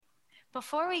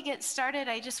Before we get started,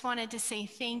 I just wanted to say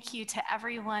thank you to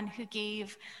everyone who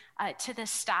gave to the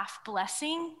staff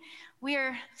blessing.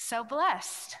 We're so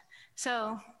blessed.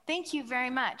 So thank you very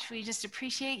much. We just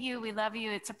appreciate you. We love you.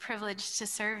 It's a privilege to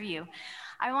serve you.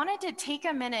 I wanted to take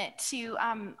a minute to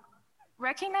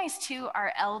recognize too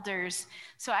our elders.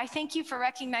 So I thank you for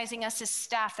recognizing us as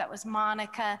staff. That was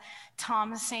Monica,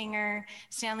 Tom Singer,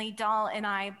 Stanley Dahl, and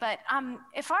I. But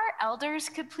if our elders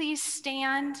could please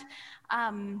stand.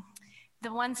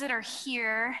 The ones that are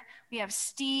here, we have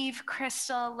Steve,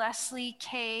 Crystal, Leslie,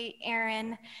 Kay,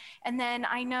 Aaron, and then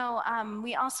I know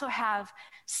we also have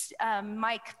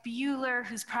Mike Bueller,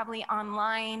 who's probably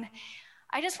online.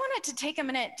 I just wanted to take a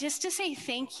minute just to say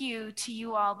thank you to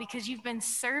you all because you've been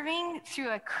serving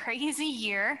through a crazy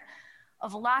year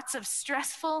of lots of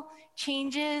stressful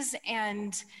changes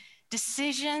and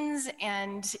decisions,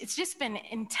 and it's just been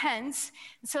intense.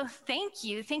 So thank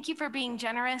you. Thank you for being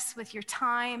generous with your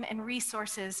time and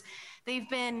resources. They've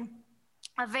been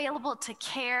available to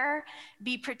care,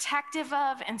 be protective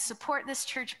of, and support this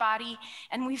church body.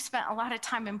 And we've spent a lot of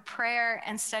time in prayer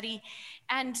and study.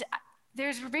 And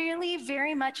there's really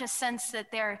very much a sense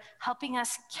that they're helping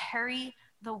us carry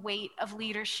the weight of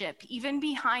leadership, even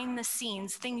behind the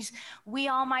scenes, things we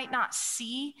all might not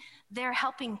see, they're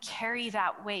helping carry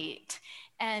that weight.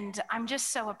 And I'm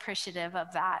just so appreciative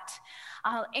of that.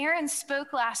 Aaron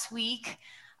spoke last week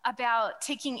about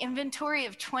taking inventory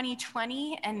of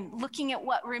 2020 and looking at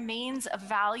what remains of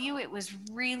value. It was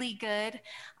really good.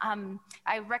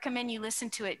 I recommend you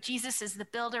listen to it. Jesus is the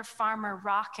builder, farmer,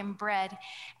 rock, and bread.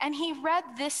 And he read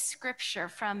this scripture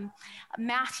from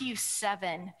Matthew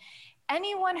 7.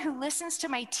 Anyone who listens to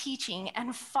my teaching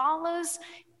and follows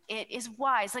it is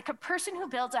wise, like a person who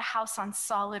builds a house on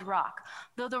solid rock.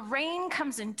 Though the rain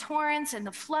comes in torrents and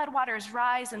the floodwaters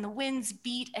rise and the winds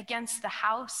beat against the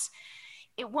house,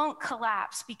 it won't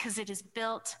collapse because it is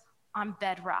built on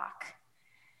bedrock.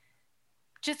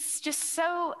 Just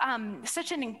so,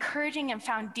 such an encouraging and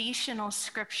foundational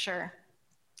scripture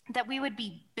that we would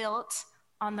be built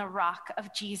on the rock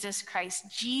of Jesus Christ.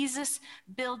 Jesus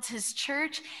builds his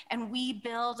church and we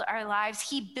build our lives.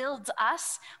 He builds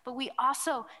us, but we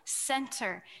also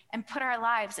center and put our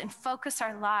lives and focus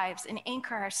our lives and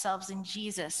anchor ourselves in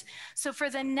Jesus. So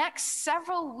for the next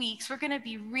several weeks, we're going to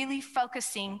be really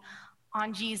focusing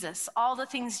on Jesus, all the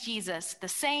things Jesus, the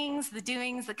sayings, the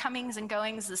doings, the comings and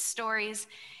goings, the stories,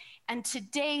 and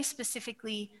today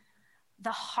specifically,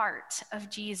 the heart of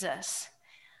Jesus.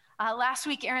 Last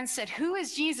week, Aaron said, who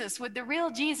is Jesus? Would the real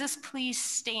Jesus please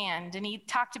stand? And he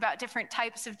talked about different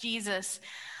types of Jesus.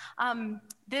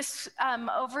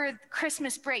 Over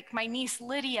Christmas break, my niece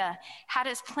Lydia had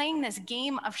us playing this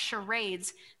game of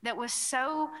charades that was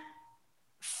so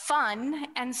fun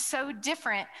and so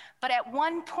different. But at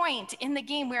one point in the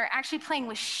game, we were actually playing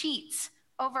with sheets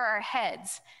over our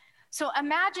heads. So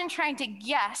imagine trying to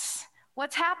guess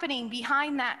what's happening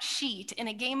behind that sheet in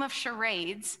a game of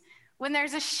charades when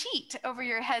there's a sheet over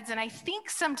your heads. And I think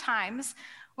sometimes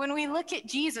when we look at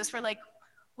Jesus, we're like,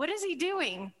 what is he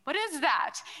doing? What is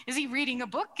that? Is he reading a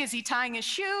book? Is he tying a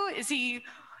shoe?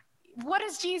 What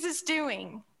is Jesus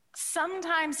doing?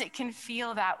 Sometimes it can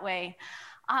feel that way.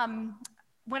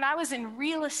 When I was in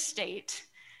real estate,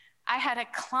 I had a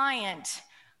client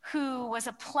who was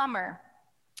a plumber.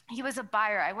 He was a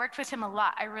buyer. I worked with him a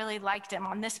lot. I really liked him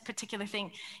on this particular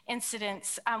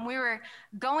incident. We were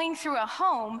going through a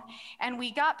home and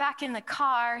we got back in the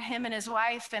car, him and his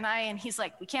wife and I, and he's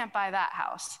like, we can't buy that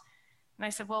house. And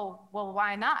I said, well,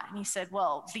 why not? And he said,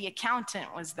 well, the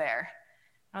accountant was there.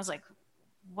 And I was like,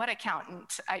 what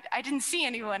accountant? I didn't see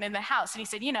anyone in the house. And he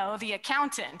said, the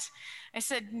accountant. I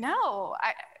said, no,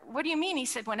 what do you mean? He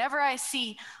said, whenever I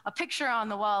see a picture on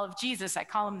the wall of Jesus, I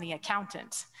call him the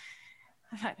accountant.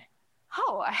 I thought,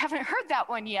 I haven't heard that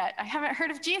one yet. I haven't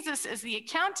heard of Jesus as the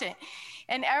accountant.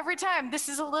 And every time, this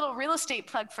is a little real estate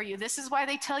plug for you. This is why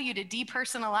they tell you to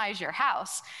depersonalize your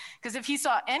house. Because if he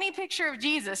saw any picture of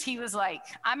Jesus, he was like,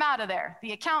 I'm out of there.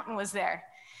 The accountant was there.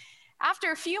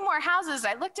 After a few more houses,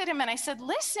 I looked at him and I said,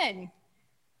 listen.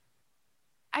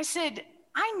 I said,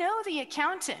 I know the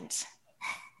accountant.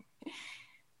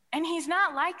 And he's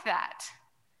not like that.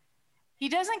 He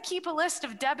doesn't keep a list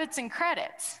of debits and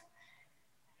credits.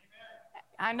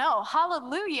 I know,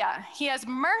 hallelujah. He has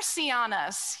mercy on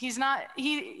us. He's not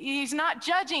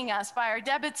judging us by our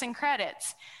debits and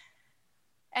credits.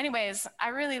 Anyways, I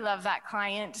really love that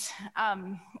client,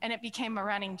 and it became a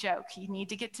running joke. You need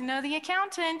to get to know the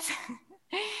accountant.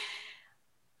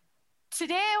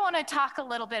 Today, I want to talk a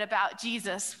little bit about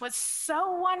Jesus. What's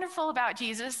so wonderful about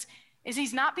Jesus is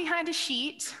he's not behind a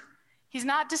sheet. He's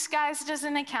not disguised as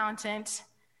an accountant.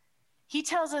 He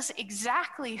tells us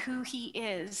exactly who he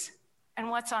is and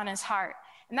what's on his heart.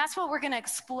 And that's what we're going to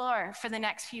explore for the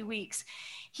next few weeks.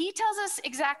 He tells us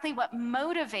exactly what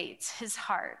motivates his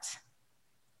heart.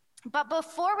 But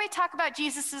before we talk about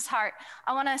Jesus' heart,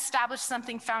 I want to establish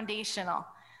something foundational.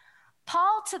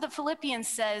 Paul to the Philippians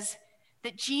says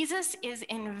that Jesus is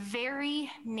in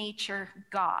very nature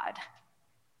God.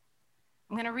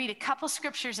 I'm going to read a couple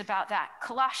scriptures about that.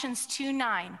 Colossians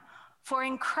 2:9. For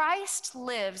in Christ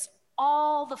lives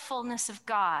all the fullness of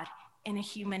God in a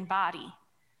human body.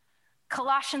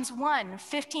 Colossians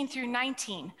 1:15 through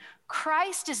 19.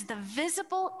 Christ is the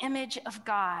visible image of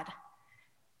God,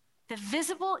 the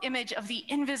visible image of the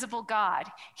invisible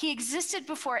God. He existed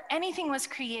before anything was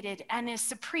created and is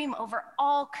supreme over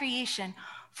all creation.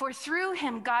 For through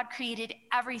him, God created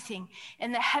everything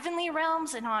in the heavenly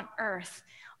realms and on earth.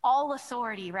 All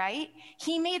authority, right?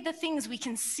 He made the things we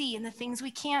can see and the things we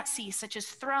can't see, such as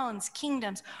thrones,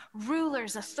 kingdoms,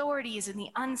 rulers, authorities in the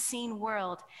unseen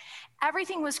world.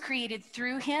 Everything was created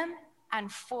through him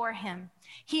and for him.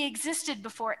 He existed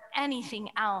before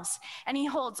anything else, and he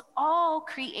holds all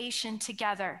creation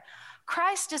together.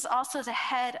 Christ is also the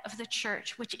head of the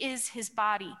church, which is his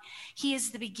body. He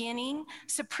is the beginning,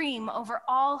 supreme over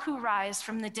all who rise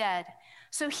from the dead.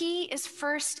 So he is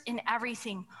first in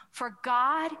everything, for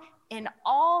God in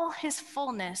all his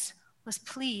fullness was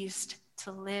pleased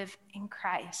to live in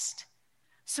Christ.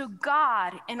 So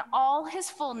God in all his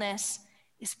fullness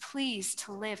is pleased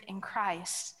to live in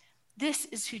Christ. This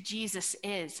is who Jesus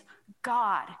is,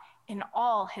 God in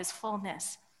all his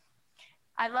fullness.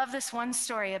 I love this one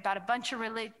story about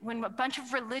when a bunch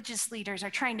of religious leaders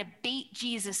are trying to bait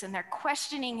Jesus and they're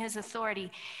questioning his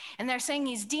authority. And they're saying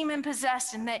he's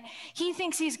demon-possessed and that he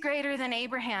thinks he's greater than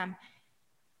Abraham.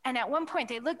 And at one point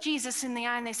they look Jesus in the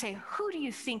eye and they say, "Who do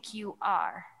you think you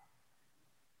are?"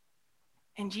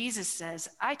 And Jesus says,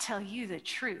 "I tell you the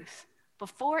truth.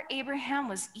 Before Abraham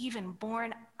was even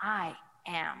born, I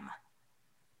am."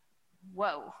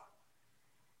 Whoa.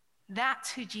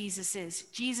 That's who Jesus is.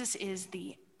 Jesus is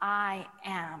the I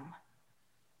am.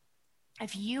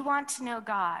 If you want to know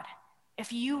God,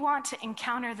 if you want to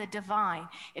encounter the divine,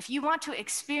 if you want to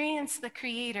experience the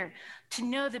Creator, to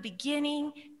know the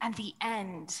beginning and the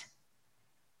end,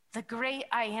 the great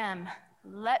I am,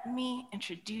 let me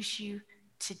introduce you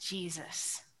to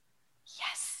Jesus.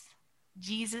 Yes,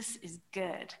 Jesus is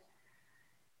good.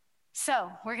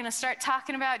 So we're going to start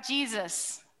talking about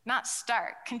Jesus.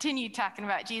 Continue talking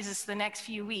about Jesus the next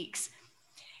few weeks.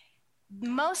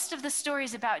 Most of the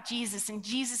stories about Jesus and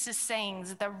Jesus'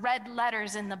 sayings, the red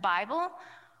letters in the Bible,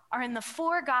 are in the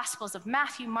four Gospels of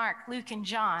Matthew, Mark, Luke, and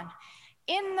John.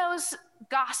 In those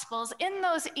Gospels, in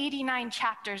those 89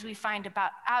 chapters, we find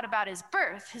out about his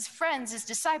birth, his friends, his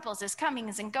disciples, his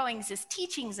comings and goings, his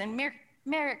teachings and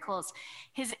miracles,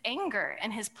 his anger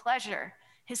and his pleasure,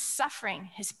 his suffering,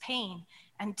 his pain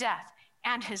and death,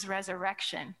 and his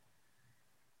resurrection.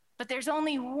 But there's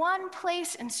only one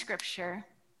place in Scripture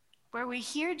where we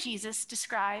hear Jesus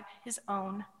describe his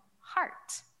own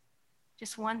heart.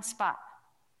 Just one spot.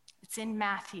 It's in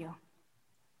Matthew.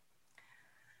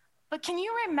 But can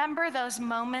you remember those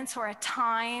moments or a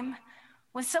time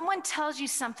when someone tells you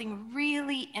something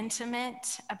really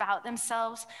intimate about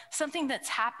themselves, something that's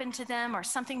happened to them or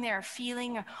something they're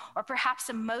feeling, or perhaps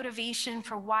a motivation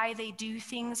for why they do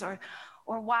things or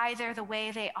why they're the way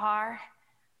they are?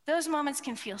 Those moments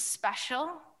can feel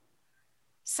special,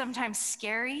 sometimes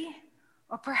scary,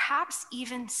 or perhaps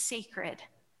even sacred.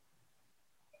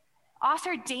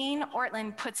 Author Dane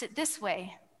Ortland puts it this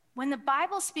way: when the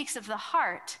Bible speaks of the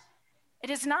heart, it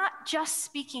is not just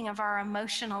speaking of our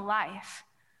emotional life,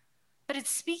 but it's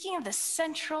speaking of the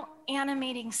central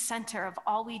animating center of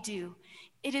all we do.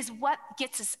 It is what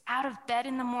gets us out of bed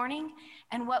in the morning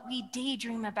and what we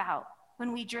daydream about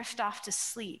when we drift off to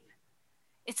sleep.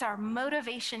 It's our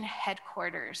motivation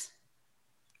headquarters.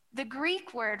 The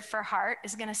Greek word for heart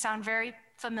is going to sound very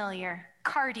familiar: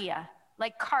 cardia,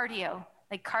 like cardio,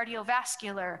 like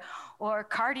cardiovascular or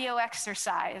cardio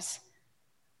exercise.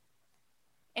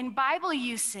 In Bible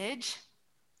usage,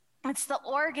 it's the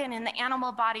organ in the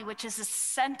animal body which is the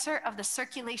center of the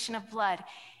circulation of blood,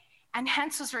 and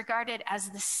hence was regarded as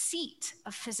the seat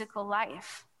of physical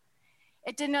life.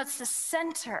 It denotes the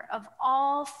center of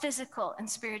all physical and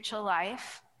spiritual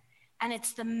life, and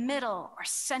it's the middle or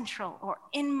central or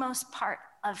inmost part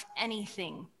of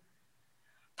anything.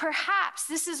 Perhaps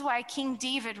this is why King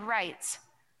David writes,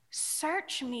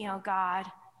 "Search me, O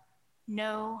God,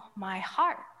 know my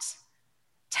heart.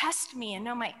 Test me and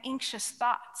know my anxious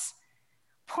thoughts.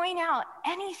 Point out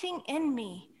anything in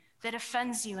me that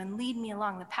offends you and lead me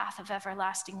along the path of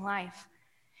everlasting life."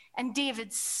 And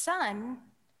David's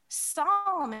son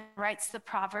Solomon writes the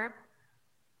proverb,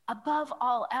 above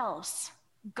all else,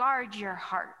 guard your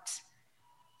heart,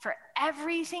 for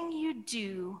everything you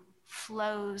do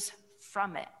flows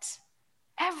from it.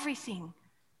 Everything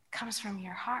comes from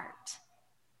your heart.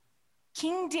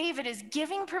 King David is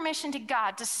giving permission to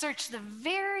God to search the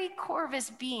very core of his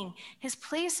being, his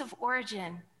place of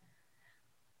origin.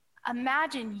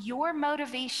 Imagine your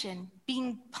motivation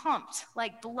being pumped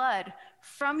like blood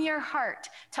from your heart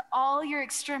to all your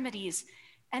extremities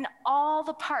and all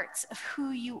the parts of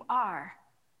who you are.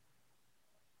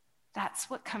 That's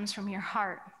what comes from your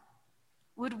heart.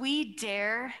 Would we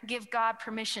dare give God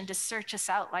permission to search us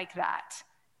out like that?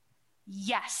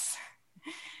 Yes.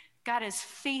 God is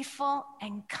faithful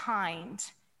and kind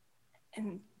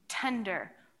and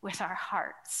tender with our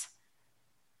hearts.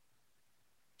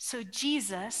 So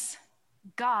Jesus,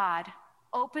 God,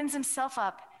 opens himself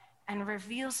up and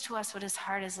reveals to us what his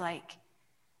heart is like.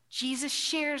 Jesus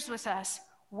shares with us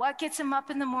what gets him up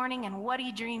in the morning and what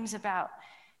he dreams about.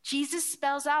 Jesus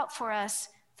spells out for us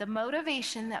the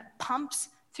motivation that pumps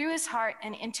through his heart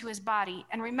and into his body.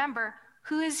 And remember,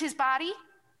 who is his body?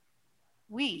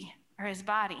 We are his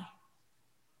body.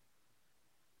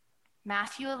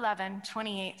 Matthew 11,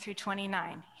 28 through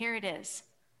 29. Here it is.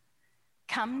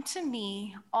 Come to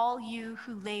me, all you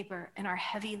who labor and are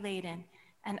heavy laden,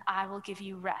 and I will give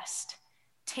you rest.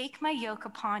 Take my yoke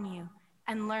upon you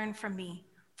and learn from me,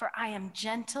 for I am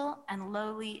gentle and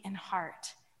lowly in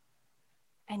heart,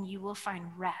 and you will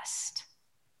find rest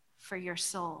for your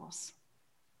souls.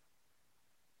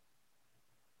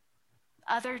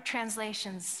 Other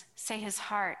translations say his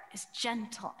heart is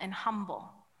gentle and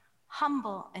humble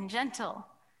and gentle,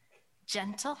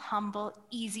 humble,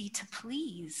 easy to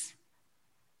please,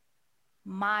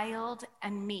 mild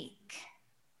and meek,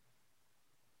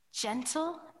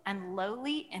 gentle and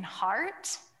lowly in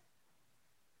heart.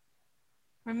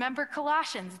 Remember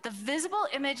Colossians, the visible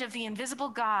image of the invisible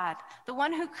God, the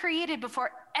one who created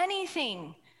before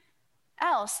anything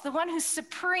else, the one who's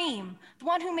supreme, the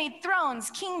one who made thrones,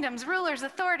 kingdoms, rulers,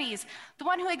 authorities, the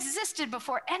one who existed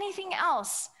before anything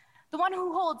else, the one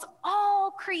who holds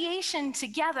all creation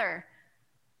together,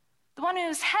 the one who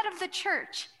is head of the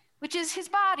church, which is his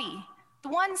body, the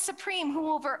one supreme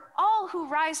who over all who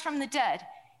rise from the dead,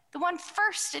 the one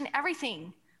first in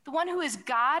everything, the one who is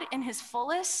God in his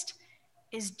fullest,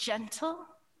 is gentle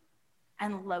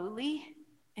and lowly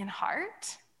in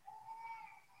heart?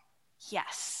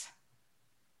 Yes.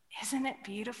 Isn't it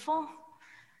beautiful?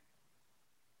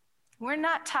 We're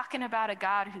not talking about a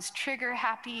God who's trigger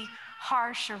happy,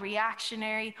 harsh, or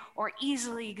reactionary, or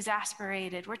easily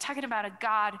exasperated. We're talking about a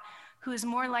God who is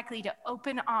more likely to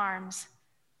open arms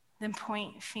than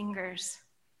point fingers.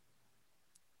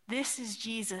 This is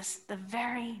Jesus, the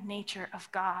very nature of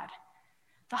God.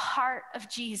 The heart of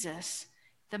Jesus,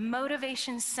 the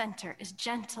motivation center, is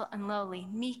gentle and lowly,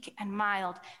 meek and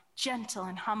mild, gentle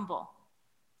and humble.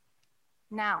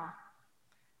 Now,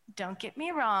 don't get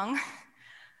me wrong.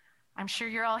 I'm sure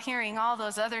you're all hearing all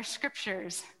those other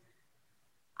scriptures.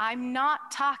 I'm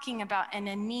not talking about an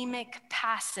anemic,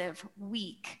 passive,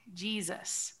 weak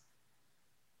Jesus.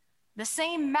 The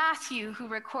same Matthew who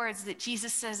records that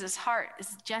Jesus says his heart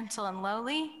is gentle and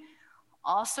lowly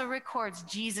also records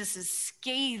Jesus'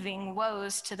 scathing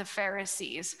woes to the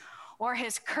Pharisees, or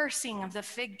his cursing of the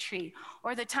fig tree,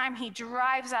 or the time he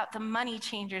drives out the money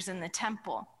changers in the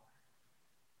temple.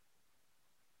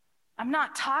 I'm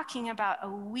not talking about a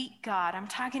weak God. I'm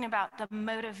talking about the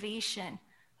motivation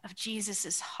of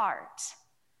Jesus' heart.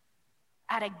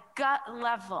 At a gut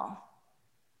level,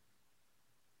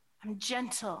 I'm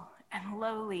gentle and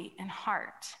lowly in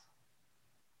heart.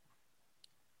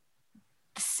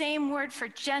 The same word for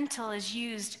gentle is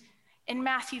used in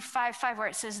Matthew 5:5, where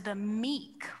it says the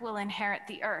meek will inherit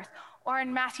the earth. Or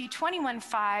in Matthew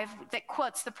 21:5, that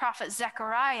quotes the prophet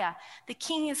Zechariah, the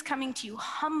king is coming to you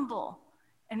humble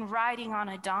and riding on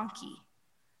a donkey.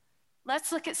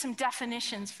 Let's look at some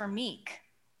definitions for meek.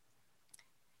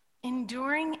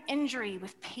 Enduring injury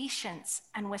with patience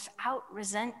and without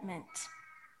resentment.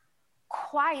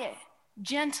 Quiet,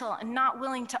 gentle, and not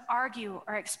willing to argue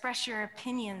or express your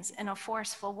opinions in a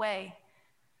forceful way.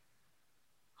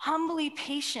 Humbly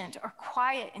patient or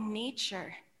quiet in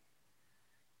nature.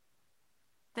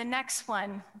 The next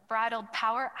one, bridled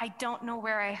power. I don't know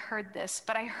where I heard this,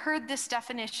 but I heard this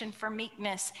definition for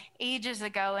meekness ages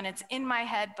ago, and it's in my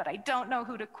head, but I don't know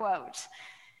who to quote.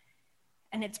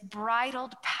 And it's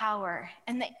bridled power.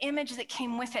 And the image that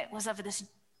came with it was of this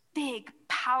big,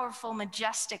 powerful,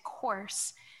 majestic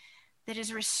horse that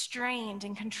is restrained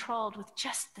and controlled with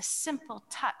just the simple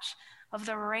touch of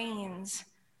the reins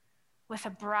with a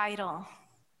bridle.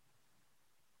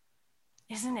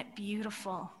 Isn't it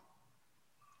beautiful?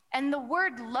 And the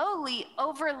word lowly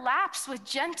overlaps with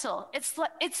gentle. It's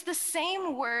the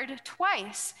same word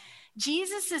twice.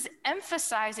 Jesus is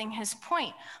emphasizing his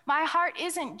point. My heart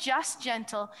isn't just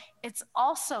gentle, it's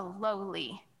also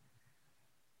lowly.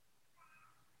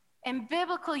 In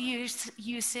biblical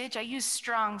usage, I use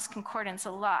Strong's Concordance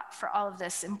a lot for all of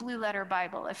this, in Blue Letter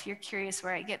Bible, if you're curious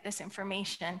where I get this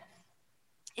information.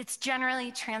 It's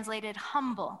generally translated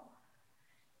humble.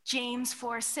 James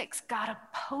 4:6, God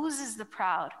opposes the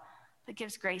proud, but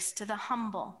gives grace to the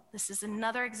humble. This is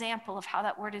another example of how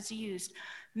that word is used.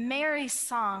 Mary's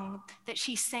song that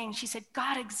she sang, she said,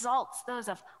 God exalts those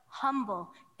of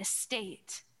humble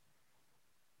estate.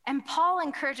 And Paul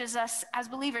encourages us as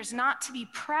believers not to be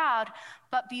proud,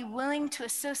 but be willing to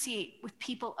associate with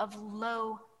people of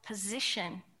low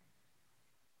position.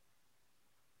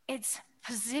 It's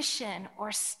position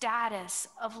or status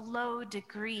of low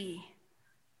degree.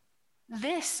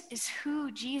 This is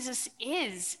who Jesus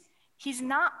is. He's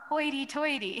not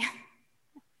hoity-toity.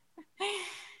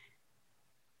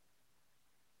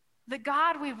 The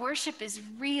God we worship is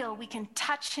real. We can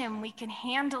touch him, we can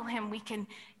handle him, we can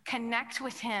connect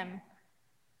with him.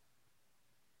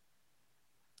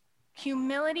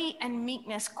 Humility and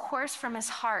meekness course from his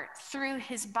heart through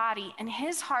his body, and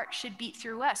his heart should beat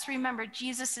through us. Remember,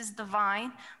 Jesus is the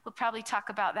vine. We'll probably talk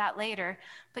about that later,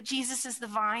 but Jesus is the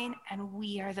vine and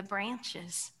we are the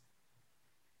branches.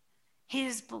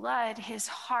 His blood, his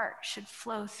heart should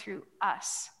flow through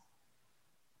us.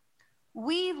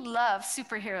 We love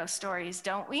superhero stories,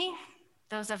 don't we?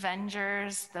 Those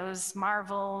Avengers, those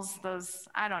Marvels, those,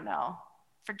 I don't know.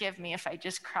 Forgive me if I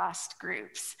just crossed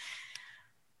groups.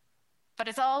 But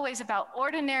it's always about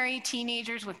ordinary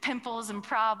teenagers with pimples and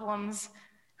problems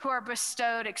who are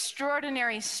bestowed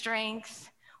extraordinary strength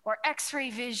or X-ray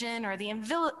vision or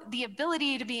the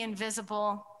ability to be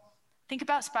invisible. Think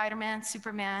about Spider-Man,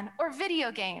 Superman, or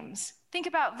video games. Think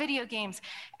about video games.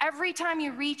 Every time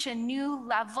you reach a new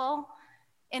level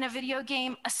in a video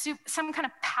game, some kind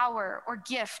of power or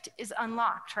gift is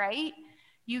unlocked, right?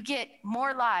 You get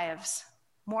more lives,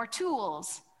 more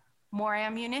tools, more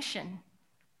ammunition,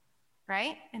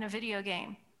 right? In a video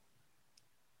game.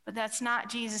 But that's not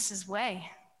Jesus's way.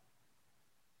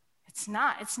 It's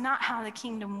not how the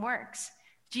kingdom works.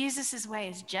 Jesus's way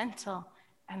is gentle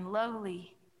and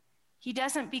lowly. He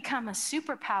doesn't become a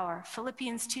superpower.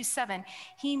 Philippians 2:7.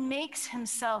 He makes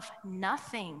himself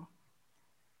nothing,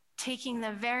 taking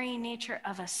the very nature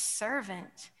of a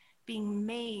servant, being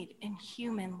made in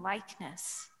human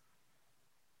likeness.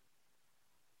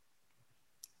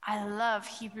 I love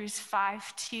Hebrews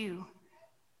 5:2.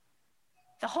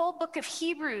 The whole book of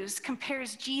Hebrews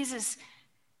compares Jesus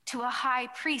to a high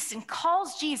priest and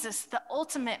calls Jesus the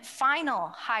ultimate final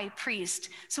high priest,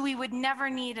 so we would never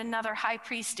need another high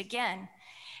priest again.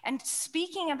 And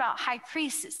speaking about high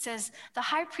priests, it says the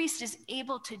high priest is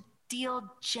able to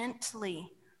deal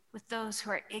gently with those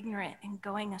who are ignorant and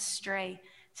going astray,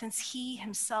 since he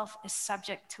himself is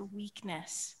subject to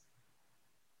weakness.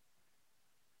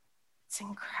 It's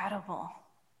incredible.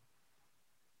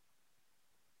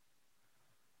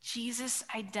 Jesus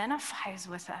identifies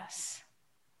with us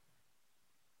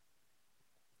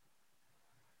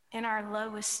in our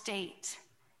low estate,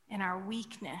 in our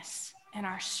weakness, in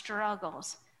our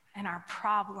struggles, in our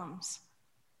problems.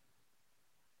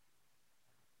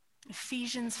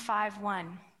 Ephesians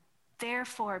 5:1,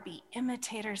 therefore be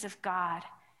imitators of God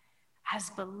as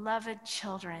beloved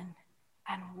children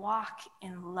and walk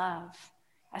in love,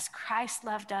 as Christ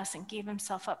loved us and gave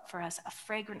himself up for us, a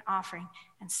fragrant offering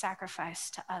and sacrifice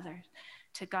to others,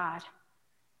 to God.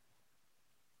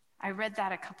 I read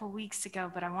that a couple weeks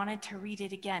ago, but I wanted to read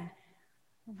it again.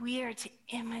 We are to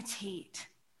imitate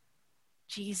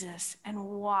Jesus and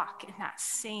walk in that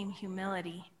same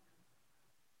humility.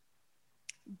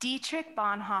 Dietrich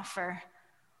Bonhoeffer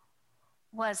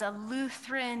was a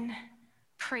Lutheran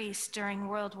priest during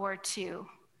World War II,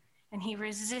 and he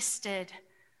resisted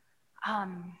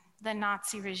the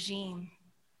Nazi regime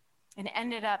and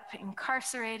ended up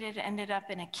incarcerated, ended up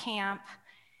in a camp,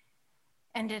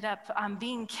 ended up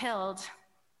being killed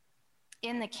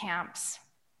in the camps.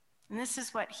 And this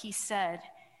is what he said.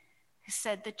 He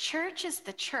said, the church is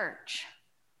the church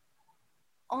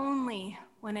only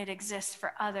when it exists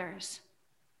for others,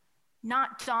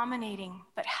 not dominating,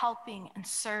 but helping and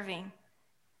serving.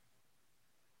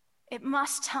 It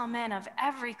must tell men of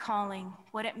every calling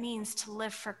what it means to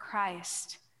live for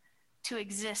Christ, to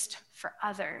exist for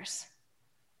others.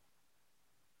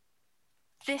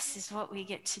 This is what we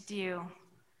get to do.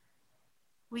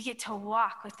 We get to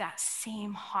walk with that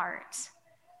same heart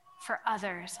for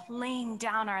others, laying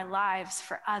down our lives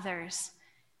for others.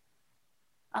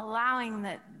 allowing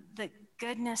the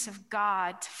goodness of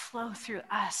God to flow through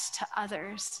us to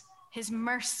others, his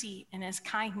mercy and his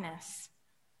kindness.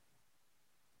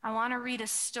 I want to read a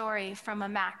story from a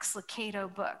Max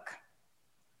Lucado book.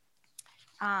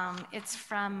 It's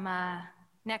from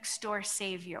Next Door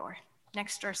Savior.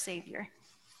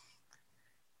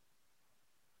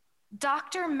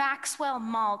 Dr. Maxwell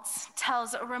Maltz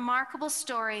tells a remarkable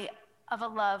story of a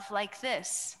love like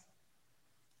this.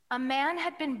 A man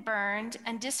had been burned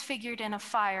and disfigured in a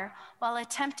fire while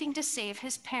attempting to save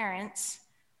his parents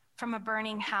from a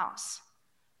burning house,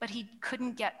 but he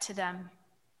couldn't get to them.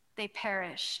 They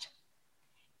perished.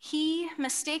 He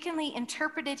mistakenly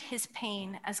interpreted his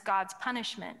pain as God's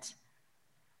punishment.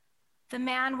 The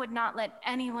man would not let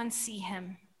anyone see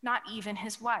him, not even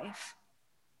his wife.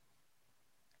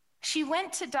 She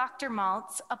went to Dr.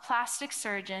 Maltz, a plastic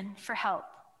surgeon, for help.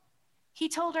 He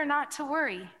told her not to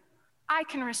worry. I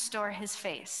can restore his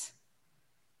face.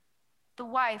 The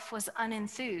wife was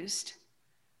unenthused.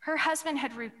 Her husband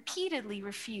had repeatedly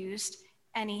refused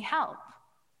any help.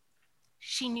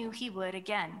 She knew he would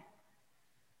again.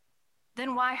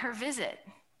 Then why her visit?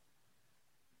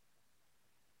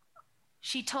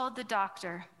 She told the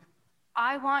doctor,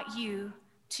 I want you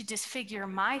to disfigure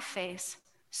my face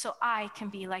so I can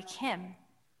be like him.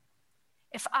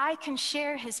 If I can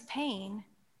share his pain,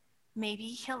 maybe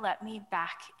he'll let me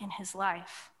back in his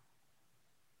life.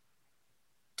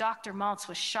 Dr. Maltz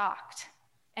was shocked,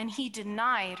 and he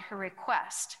denied her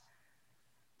request.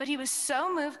 But he was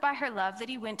so moved by her love that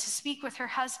he went to speak with her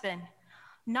husband.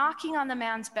 Knocking on the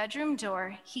man's bedroom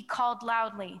door, he called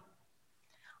loudly,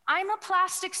 I'm a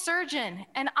plastic surgeon,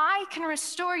 and I can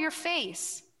restore your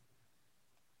face.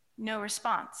 No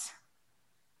response.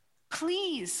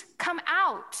 Please, come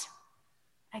out.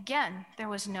 Again, there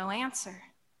was no answer.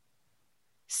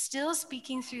 Still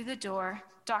speaking through the door,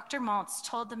 Dr. Maltz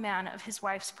told the man of his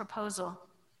wife's proposal.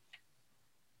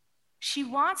 She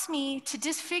wants me to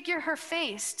disfigure her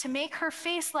face, to make her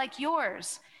face like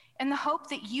yours, in the hope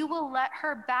that you will let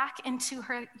her back into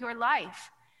your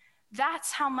life.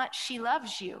 That's how much she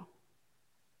loves you.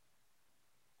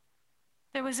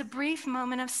 There was a brief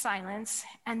moment of silence,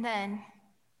 and then,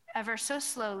 ever so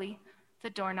slowly, the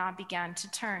doorknob began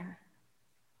to turn.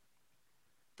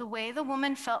 The way the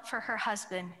woman felt for her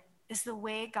husband is the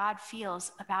way God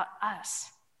feels about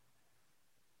us.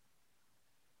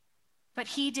 But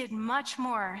he did much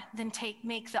more than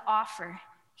make the offer.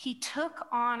 He took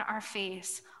on our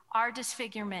face, our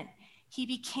disfigurement. He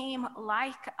became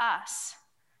like us.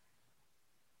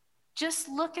 Just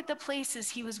look at the places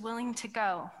he was willing to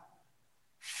go.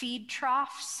 Feed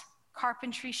troughs,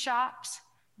 carpentry shops,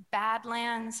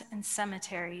 badlands, and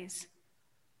cemeteries.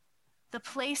 The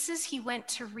places he went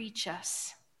to reach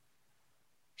us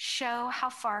show how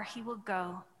far he will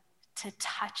go to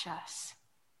touch us.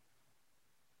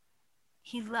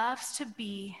 He loves to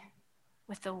be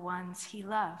with the ones he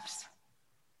loves.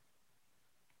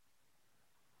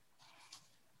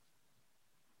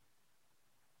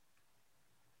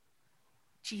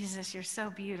 Jesus, you're so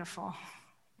beautiful.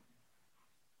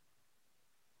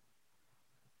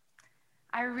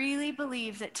 I really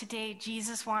believe that today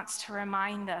Jesus wants to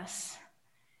remind us,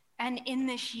 and in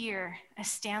this year, as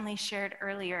Stanley shared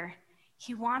earlier,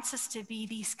 he wants us to be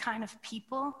these kind of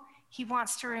people. He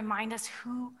wants to remind us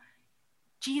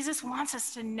Jesus wants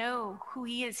us to know who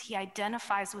he is. He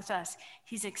identifies with us.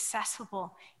 He's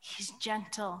accessible. He's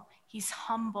gentle. He's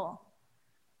humble.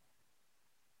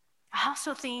 I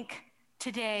also think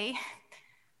today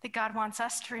that God wants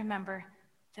us to remember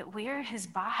that we're his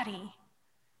body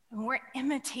and we're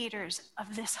imitators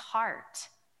of this heart.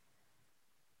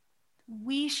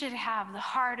 We should have the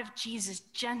heart of Jesus,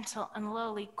 gentle and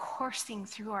lowly, coursing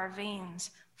through our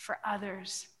veins for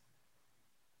others.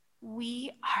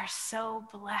 We are so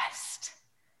blessed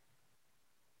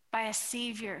by a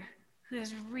Savior who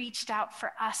has reached out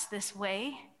for us this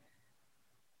way.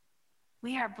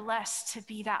 We are blessed to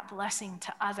be that blessing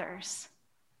to others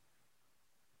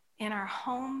in our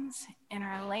homes, in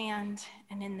our land,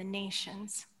 and in the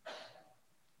nations.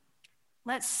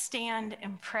 Let's stand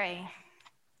and pray.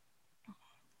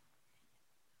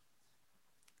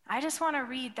 I just want to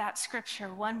read that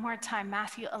scripture one more time,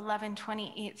 Matthew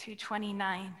 11:28 through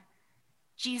 29.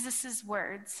 Jesus'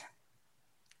 words,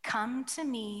 "Come to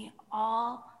me,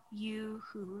 all you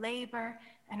who labor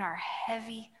and are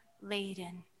heavy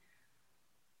laden."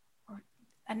 Or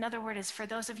another word is for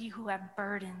those of you who have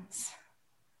burdens.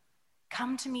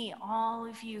 Come to me, all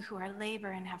of you who are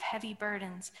labor and have heavy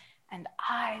burdens, and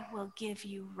I will give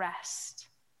you rest.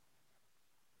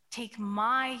 Take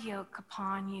my yoke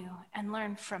upon you and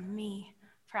learn from me,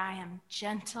 for I am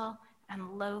gentle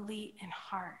and lowly in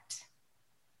heart.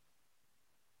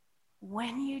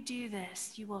 When you do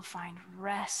this, you will find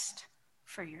rest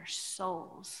for your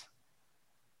souls.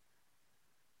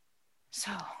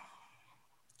 So,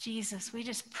 Jesus, we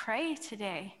just pray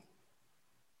today.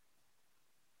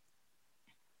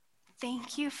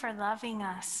 Thank you for loving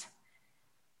us.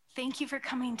 Thank you for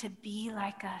coming to be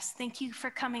like us. Thank you for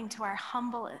coming to our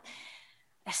humble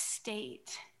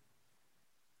estate.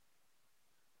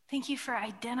 Thank you for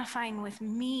identifying with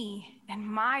me and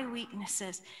my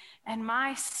weaknesses and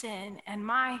my sin and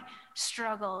my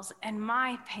struggles and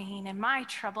my pain and my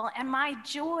trouble and my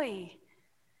joy.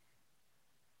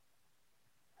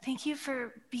 Thank you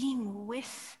for being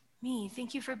with me.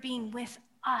 Thank you for being with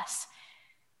us.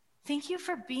 Thank you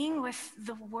for being with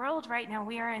the world right now.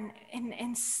 We are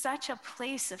in such a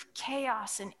place of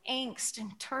chaos and angst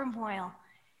and turmoil.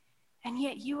 And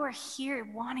yet you are here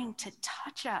wanting to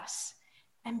touch us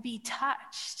and be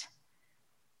touched.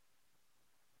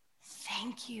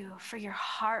 Thank you for your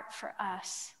heart for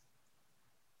us.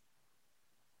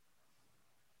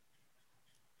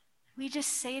 We just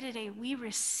say today, we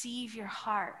receive your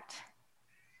heart.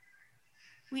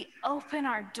 We open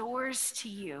our doors to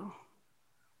you.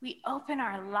 We open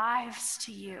our lives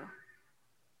to you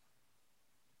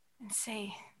and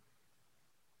say,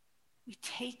 we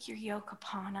take your yoke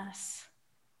upon us.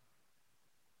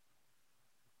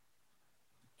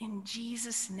 In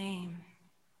Jesus' name,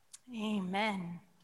 amen.